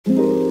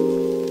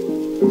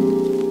When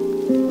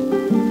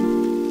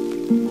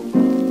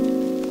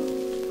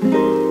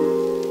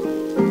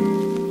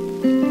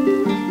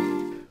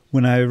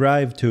I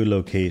arrive to a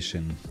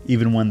location,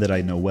 even one that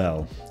I know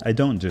well, I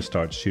don't just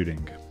start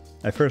shooting.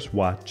 I first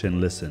watch and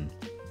listen.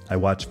 I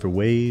watch for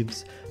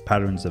waves,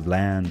 patterns of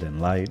land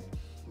and light.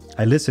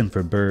 I listen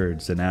for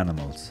birds and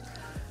animals.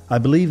 I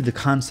believe the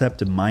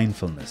concept of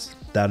mindfulness,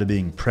 that of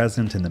being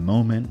present in the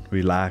moment,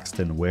 relaxed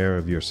and aware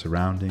of your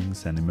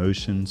surroundings and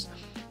emotions,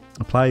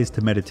 applies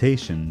to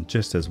meditation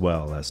just as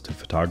well as to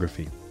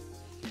photography.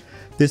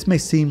 This may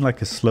seem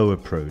like a slow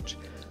approach,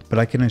 but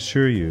I can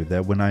assure you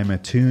that when I'm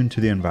attuned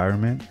to the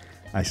environment,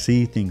 I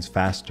see things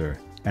faster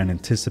and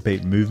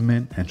anticipate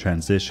movement and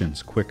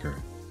transitions quicker.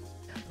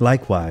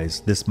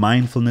 Likewise, this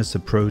mindfulness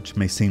approach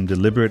may seem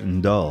deliberate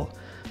and dull,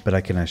 but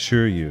I can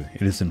assure you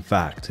it is in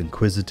fact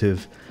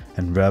inquisitive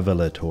and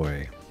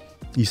revelatory.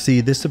 You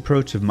see, this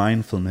approach of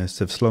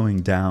mindfulness, of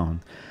slowing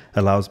down,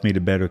 allows me to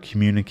better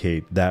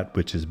communicate that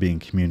which is being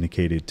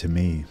communicated to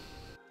me.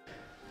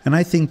 And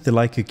I think the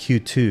Leica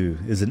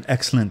Q2 is an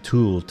excellent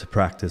tool to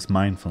practice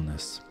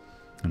mindfulness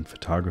in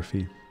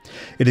photography.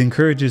 It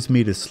encourages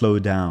me to slow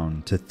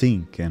down, to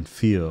think and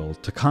feel,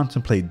 to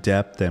contemplate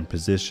depth and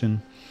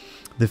position.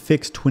 The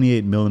fixed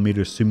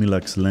 28mm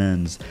Sumilux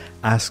lens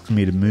asks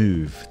me to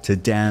move, to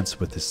dance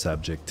with the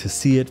subject, to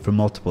see it from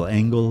multiple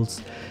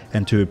angles,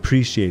 and to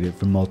appreciate it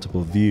from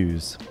multiple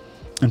views.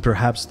 And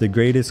perhaps the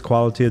greatest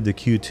quality of the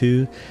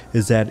Q2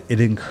 is that it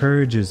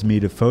encourages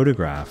me to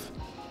photograph.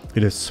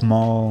 It is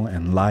small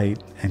and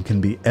light and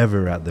can be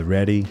ever at the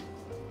ready.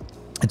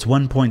 Its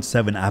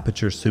 1.7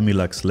 aperture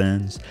Sumilux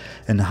lens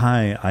and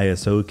high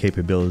ISO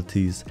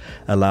capabilities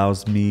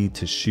allows me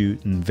to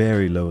shoot in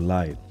very low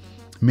light.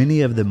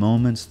 Many of the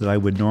moments that I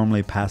would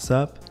normally pass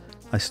up,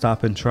 I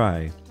stop and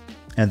try.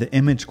 And the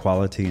image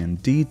quality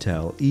and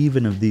detail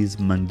even of these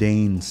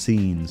mundane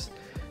scenes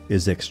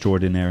is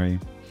extraordinary,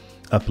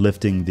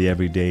 uplifting the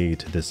everyday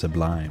to the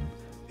sublime.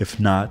 If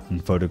not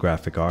in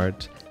photographic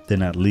art,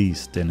 then at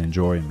least in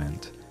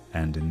enjoyment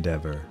and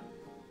endeavor.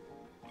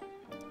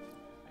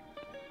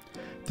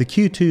 The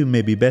Q2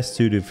 may be best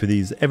suited for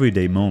these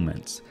everyday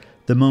moments,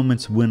 the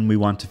moments when we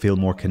want to feel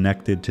more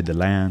connected to the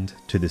land,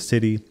 to the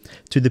city,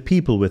 to the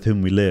people with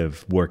whom we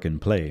live, work,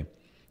 and play.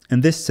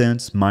 In this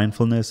sense,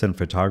 mindfulness and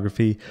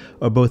photography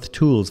are both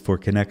tools for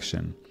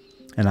connection,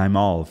 and I'm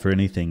all for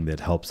anything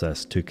that helps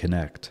us to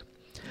connect.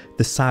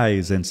 The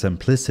size and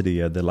simplicity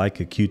of the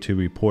Leica Q2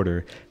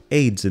 Reporter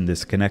aids in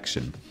this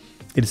connection.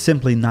 It is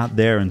simply not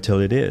there until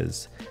it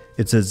is.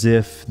 It's as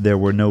if there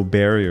were no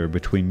barrier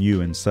between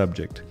you and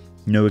subject.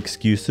 No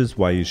excuses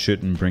why you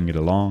shouldn't bring it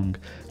along,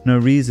 no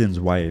reasons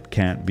why it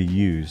can't be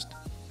used.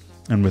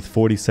 And with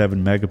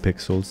 47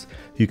 megapixels,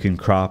 you can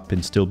crop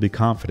and still be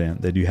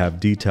confident that you have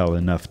detail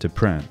enough to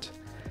print.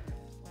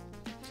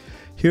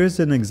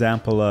 Here's an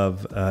example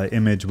of an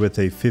image with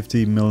a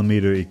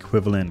 50mm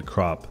equivalent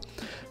crop.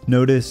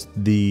 Notice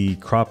the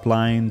crop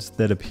lines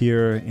that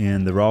appear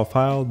in the RAW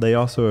file, they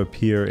also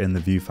appear in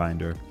the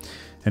viewfinder.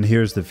 And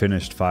here's the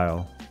finished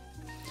file.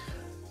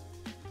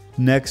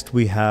 Next,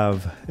 we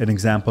have an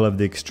example of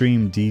the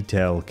extreme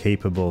detail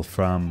capable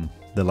from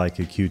the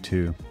Leica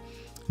Q2.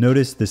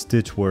 Notice the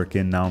stitch work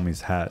in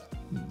Naomi's hat.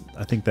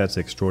 I think that's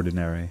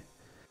extraordinary.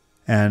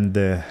 And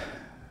the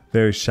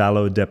very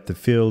shallow depth of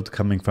field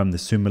coming from the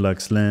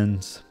Sumilux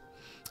lens,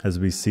 as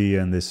we see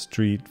in this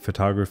street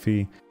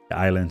photography,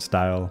 island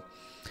style.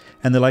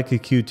 And the Leica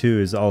Q2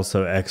 is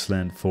also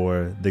excellent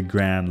for the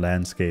grand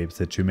landscapes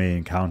that you may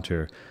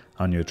encounter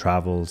on your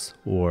travels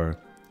or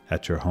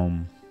at your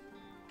home.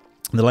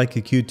 The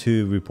Leica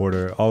Q2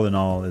 Reporter, all in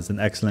all, is an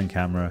excellent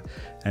camera,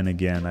 and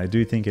again, I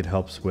do think it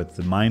helps with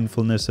the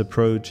mindfulness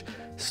approach,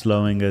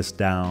 slowing us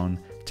down,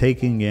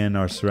 taking in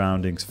our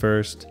surroundings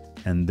first,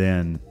 and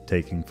then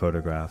taking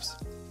photographs.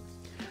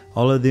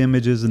 All of the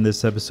images in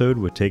this episode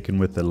were taken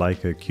with the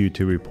Leica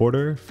Q2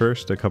 Reporter.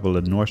 First, a couple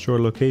of North Shore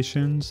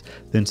locations,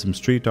 then some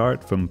street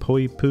art from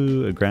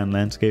Poipu, a grand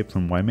landscape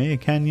from Waimea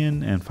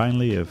Canyon, and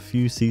finally a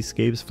few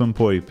seascapes from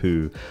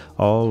Poipu,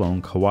 all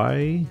on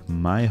Kauai,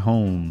 my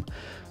home.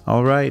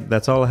 All right,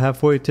 that's all I have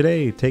for you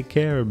today. Take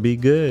care, be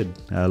good,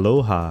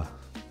 aloha.